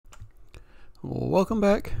Welcome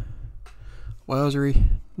back,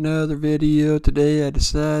 Wowzery. Another video. Today I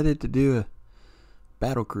decided to do a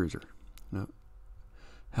battlecruiser. Now,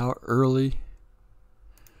 how early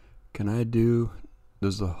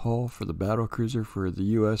does the hull for the battlecruiser for the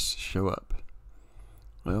US show up?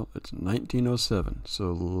 Well, it's 1907,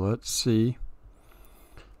 so let's see.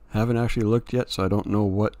 Haven't actually looked yet, so I don't know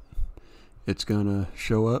what it's gonna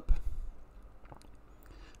show up.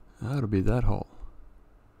 That'll be that hull.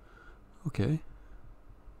 Okay.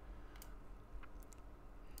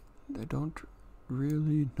 I don't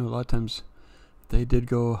really know. A lot of times they did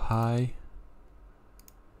go high.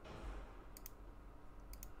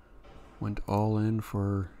 Went all in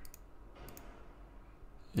for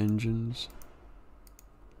engines.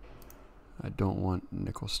 I don't want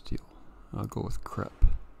nickel steel. I'll go with crep.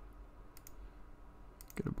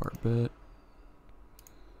 Get a barbette.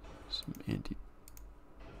 Some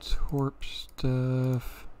anti-torp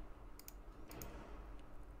stuff.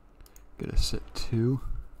 Get a set 2.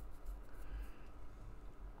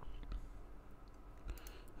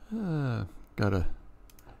 Gotta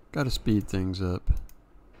speed things up.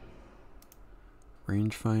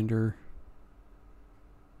 Rangefinder.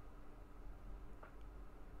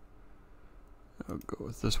 I'll go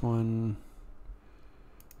with this one.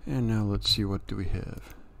 And now let's see, what do we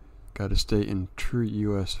have? Gotta stay in true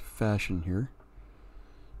US fashion here.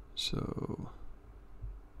 So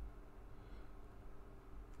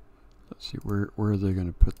let's see, where are they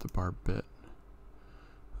going to put the barbette?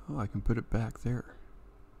 Oh, I can put it back there.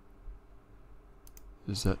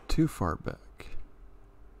 Is that too far back?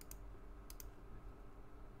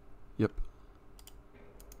 Yep.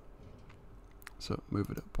 So move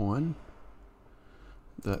it up 1.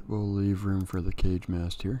 That will leave room for the cage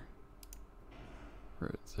mast here.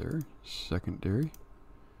 Right there. Secondary.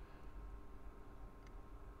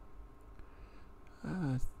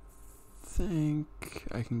 I think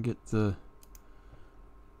I can get the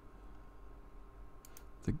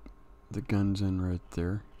guns in right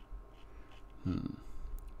there.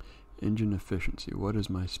 Engine efficiency. What is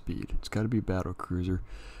my speed? It's got to be battlecruiser.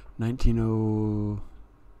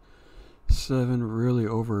 1907, really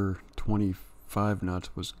over 25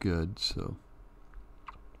 knots was good, so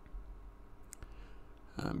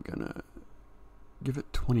I'm gonna give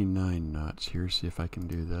it 29 knots here, see if I can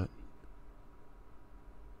do that.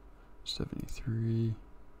 73,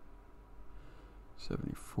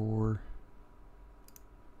 74.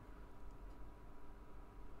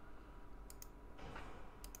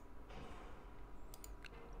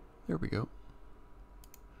 There we go.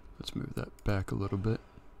 Let's move that back a little bit.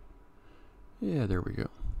 Yeah, there we go.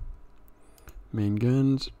 Main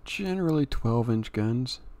guns, generally 12-inch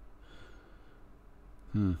guns.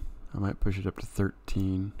 I might push it up to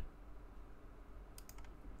 13.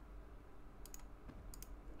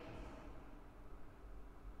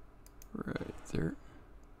 Right there.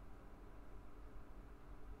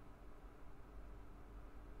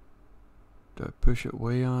 Do I push it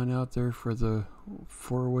way on out there for the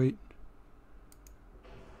 4-weight?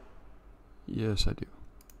 Yes, I do.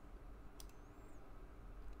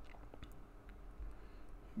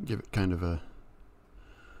 Give it kind of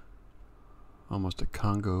almost a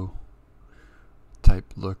Congo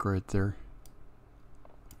type look right there.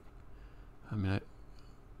 I mean, I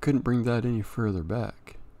couldn't bring that any further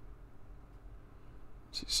back.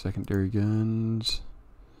 Let's see, secondary guns.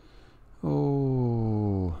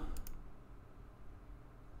 Oh.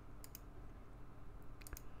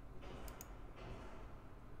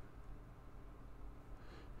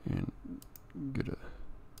 And get a...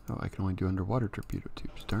 Oh, I can only do underwater torpedo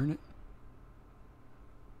tubes. Darn it.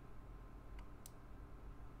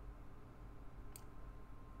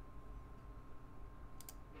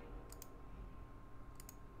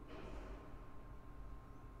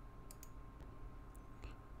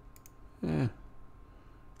 Yeah.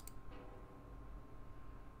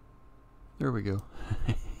 There we go.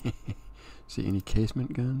 See any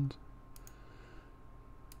casement guns?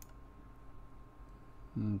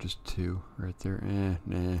 Just 2 right there.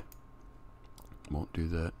 Nah. Won't do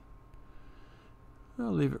that.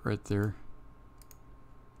 I'll leave it right there.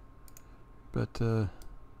 But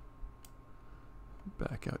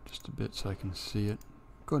back out just a bit so I can see it.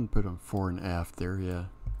 Go ahead and put on fore and aft there, yeah.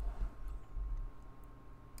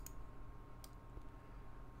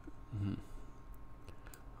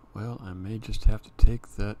 Well, I may just have to take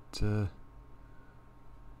that. Let's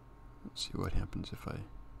see what happens if I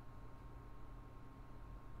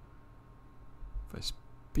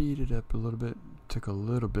speed it up a little bit. Took a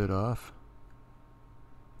little bit off.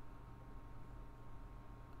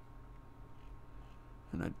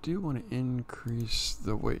 And I do want to increase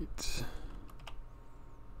the weight.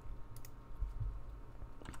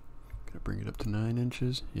 bring it up to 9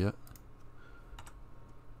 inches. Yep.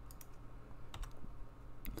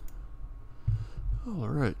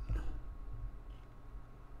 Alright.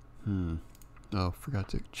 Oh, forgot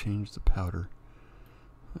to change the powder.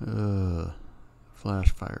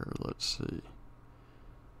 Flash fire, let's see.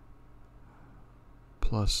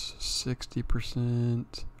 Plus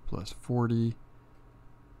 60%, plus 40.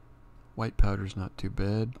 White powder's not too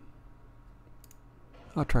bad.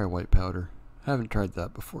 I'll try white powder. I haven't tried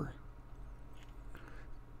that before.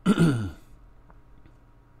 And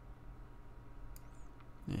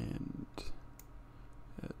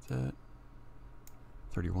at that,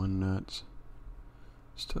 31 knots.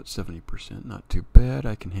 Still at 70%, not too bad.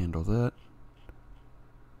 I can handle that.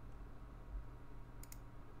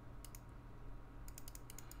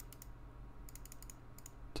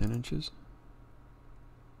 Inches.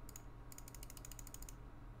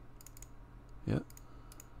 Yep.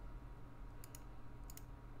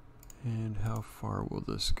 And how far will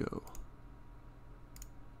this go?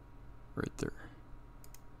 Right there.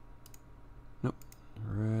 Nope.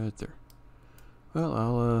 Right there.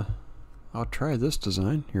 Well, I'll try this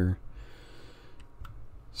design here.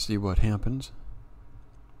 See what happens.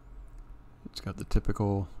 It's got the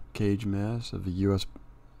typical cage mass of a U.S.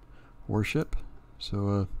 warship.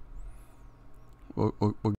 So, we'll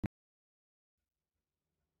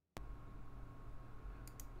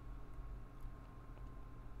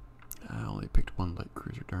I only picked one light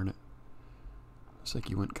cruiser, darn it. Looks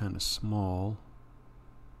like you went kind of small.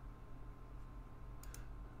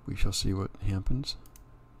 We shall see what happens.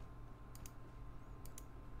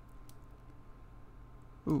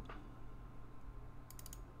 Ooh.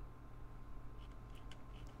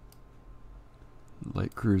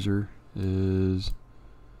 Light cruiser is,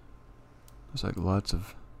 looks like lots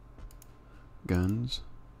of guns.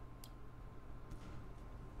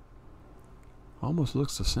 Almost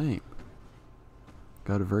looks the same.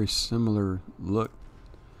 Got a very similar look,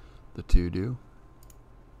 the two do.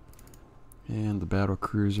 And the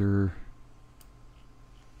battlecruiser,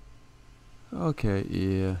 okay,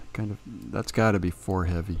 yeah, kind of, that's gotta be 4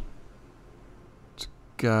 heavy. It's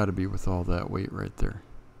gotta be with all that weight right there.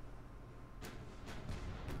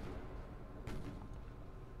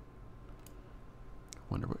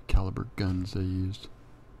 Wonder what caliber guns they used.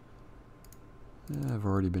 I've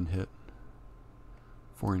already been hit.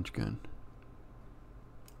 4-inch gun.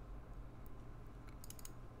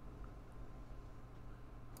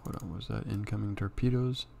 What was that? Incoming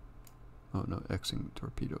torpedoes? Oh no, X-ing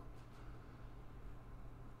torpedo.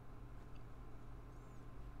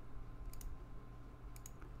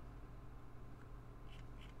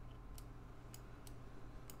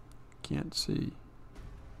 Can't see.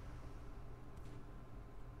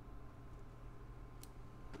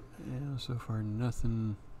 Yeah, so far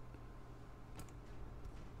nothing.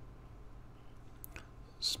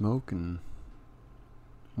 Smoke and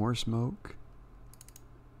more smoke.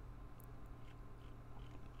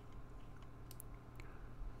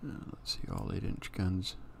 Let's see, all 8-inch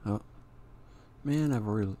guns. Oh, man, I've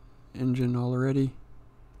already engine already.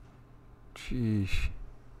 Sheesh.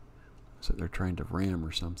 So they're trying to ram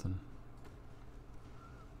or something.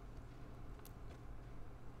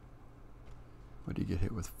 What do you get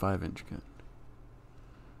hit with 5-inch gun?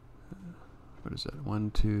 What is that?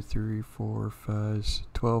 1, 2, 3, 4, 5,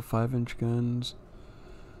 12 5-inch guns.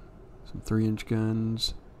 Some 3-inch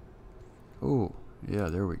guns. Oh, yeah,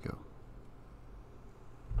 there we go.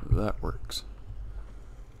 That works.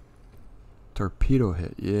 Torpedo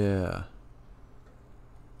hit, yeah.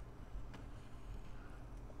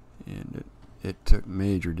 And it took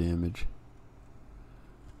major damage.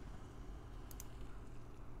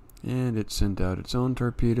 And it sent out its own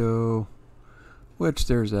torpedo, which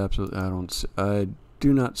there's absolutely, I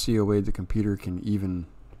do not see a way the computer can even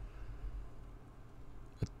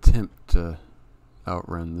attempt to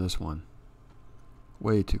outrun this one.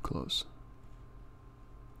 Way too close.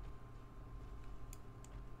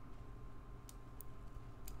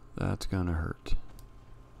 That's gonna hurt.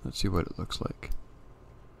 Let's see what it looks like.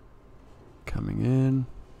 Coming in.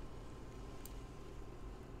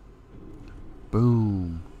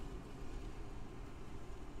 Boom.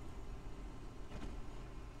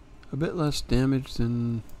 A bit less damage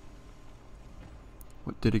than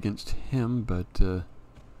what did against him, but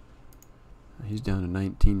he's down to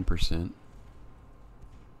 19%.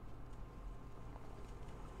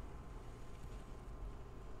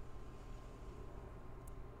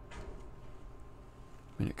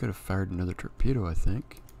 I mean, it could have fired another torpedo, I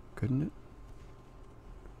think. Couldn't it?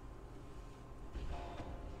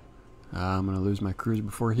 I'm going to lose my cruise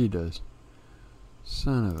before he does.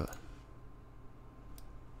 Son of a...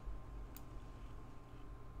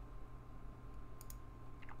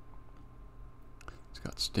 It's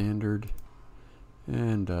got standard,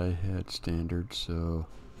 and I had standard, so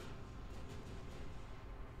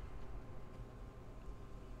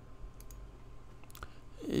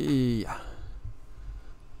yeah,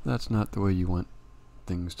 that's not the way you want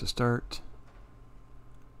things to start.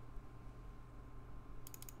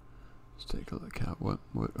 Let's take a look at what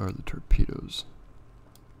are the torpedoes.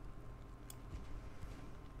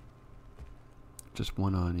 Just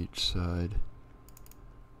one on each side.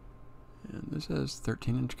 And this has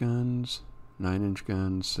 13-inch guns, 9-inch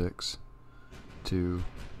guns, 6, 2.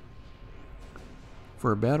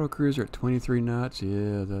 For a battle cruiser at 23 knots,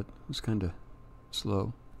 yeah, that was kind of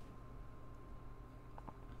slow.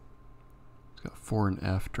 It's got fore and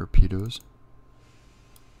aft torpedoes.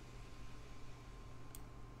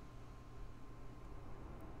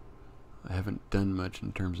 I haven't done much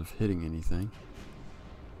in terms of hitting anything.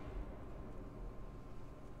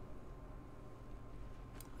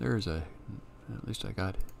 There's at least I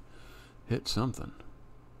got hit something.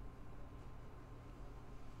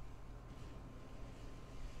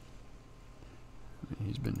 I mean,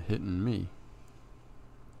 he's been hitting me.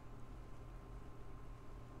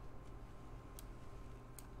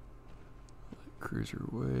 Cruiser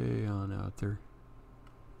way on out there.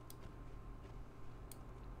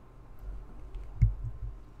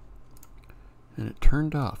 And it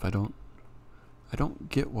turned off. I don't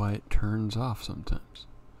get why it turns off sometimes.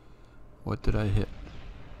 What did I hit?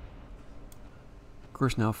 Of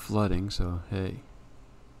course now flooding, so hey.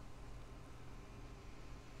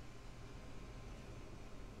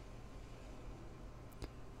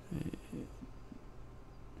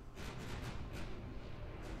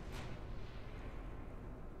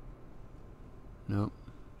 Nope.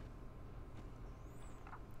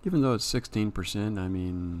 Even though it's 16%, I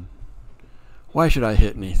mean, why should I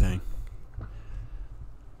hit anything?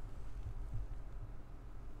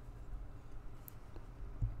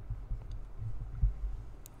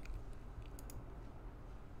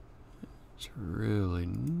 It's really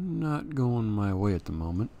not going my way at the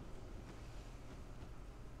moment.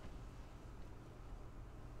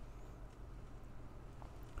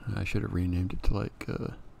 I should have renamed it to like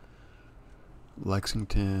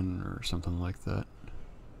Lexington or something like that.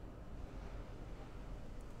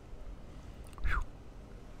 Whew.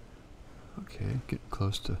 Okay, getting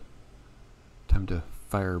close to time to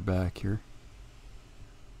fire back here.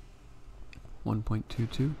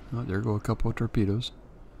 1.22. Oh, there go a couple of torpedoes.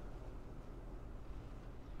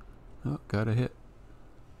 Oh, got a hit.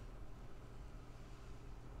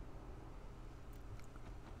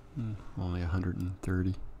 Only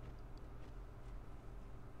 130.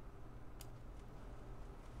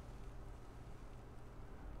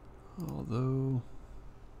 Although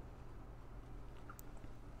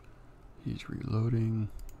he's reloading,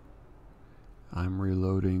 I'm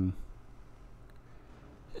reloading,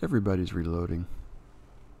 everybody's reloading.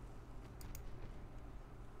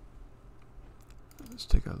 Let's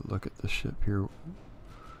take a look at the ship here.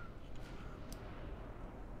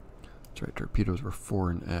 That's right, torpedoes were fore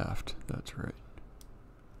and aft. That's right.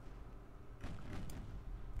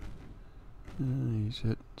 He's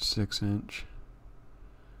hit 6-inch.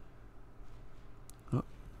 Oh,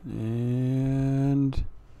 and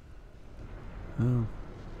oh,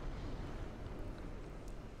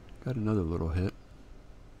 got another little hit.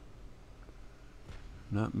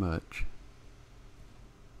 Not much.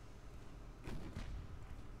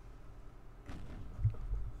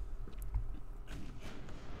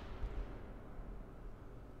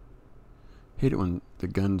 Hate it when the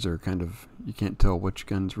guns are kind of, you can't tell which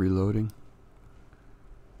gun's reloading.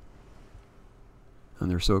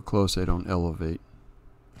 And they're so close they don't elevate.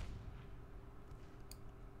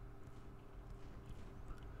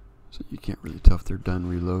 So you can't really tell if they're done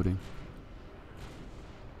reloading.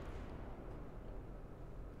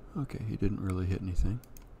 Okay, he didn't really hit anything.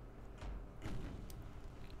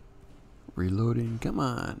 Reloading, come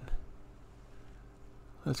on.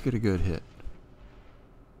 Let's get a good hit.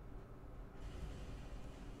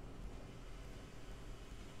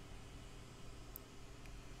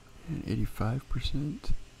 And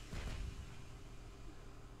 85%.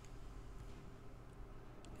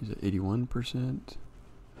 He's at 81%.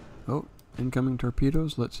 Oh, incoming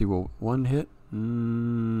torpedoes. Let's see. Well, one hit.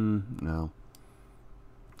 No.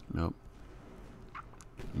 Nope.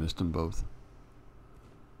 Missed them both.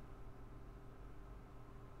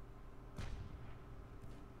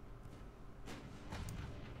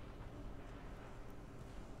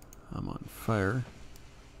 I'm on fire.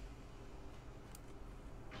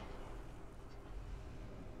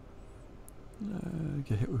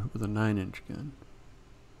 Get hit with a 9-inch gun.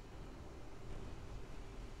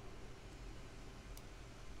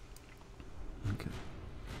 Okay.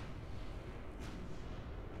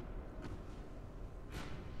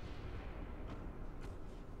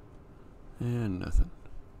 And nothing.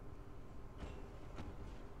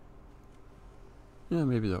 Yeah,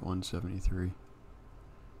 maybe that 173.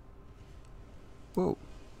 Whoa.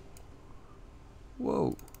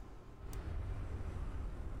 Whoa.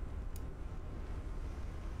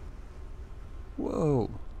 Whoa.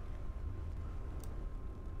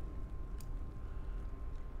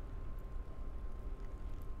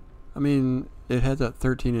 I mean, it had that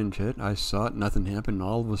 13-inch hit. I saw it, nothing happened.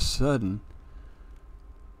 All of a sudden,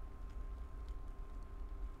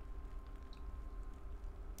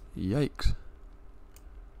 yikes.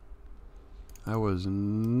 I was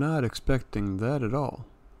not expecting that at all.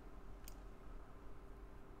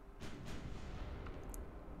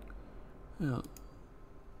 Now,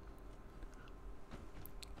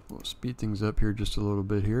 we'll speed things up here just a little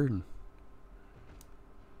bit here. And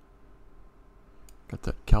got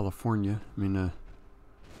that California, that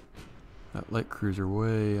light cruiser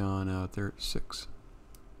way on out there at 6.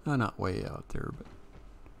 Not way out there, but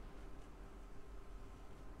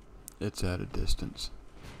it's at a distance.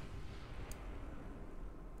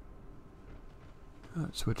 Oh,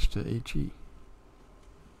 it switched to HE.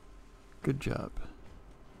 Good job.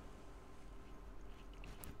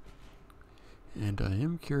 And I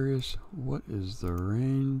am curious, what is the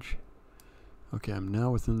range? Okay, I'm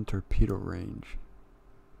now within torpedo range.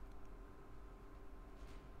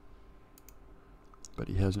 But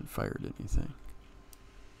he hasn't fired anything.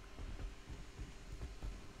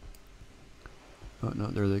 Oh no,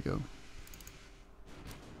 there they go.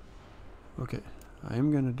 Okay, I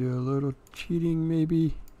am going to do a little cheating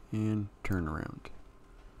maybe and turn around.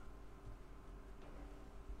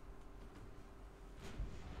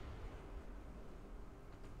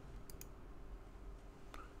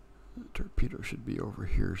 The torpedo should be over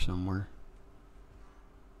here somewhere.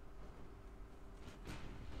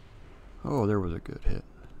 Oh, there was a good hit.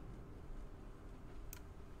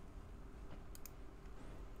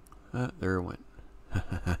 There it went.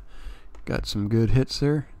 Got some good hits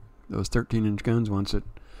there. Those 13-inch guns, once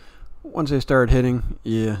they started hitting,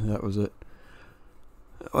 yeah, that was it.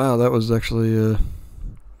 Wow, that was actually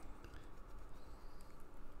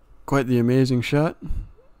quite the amazing shot.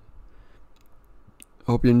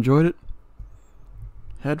 Hope you enjoyed it,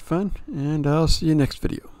 had fun, and I'll see you next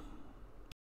video.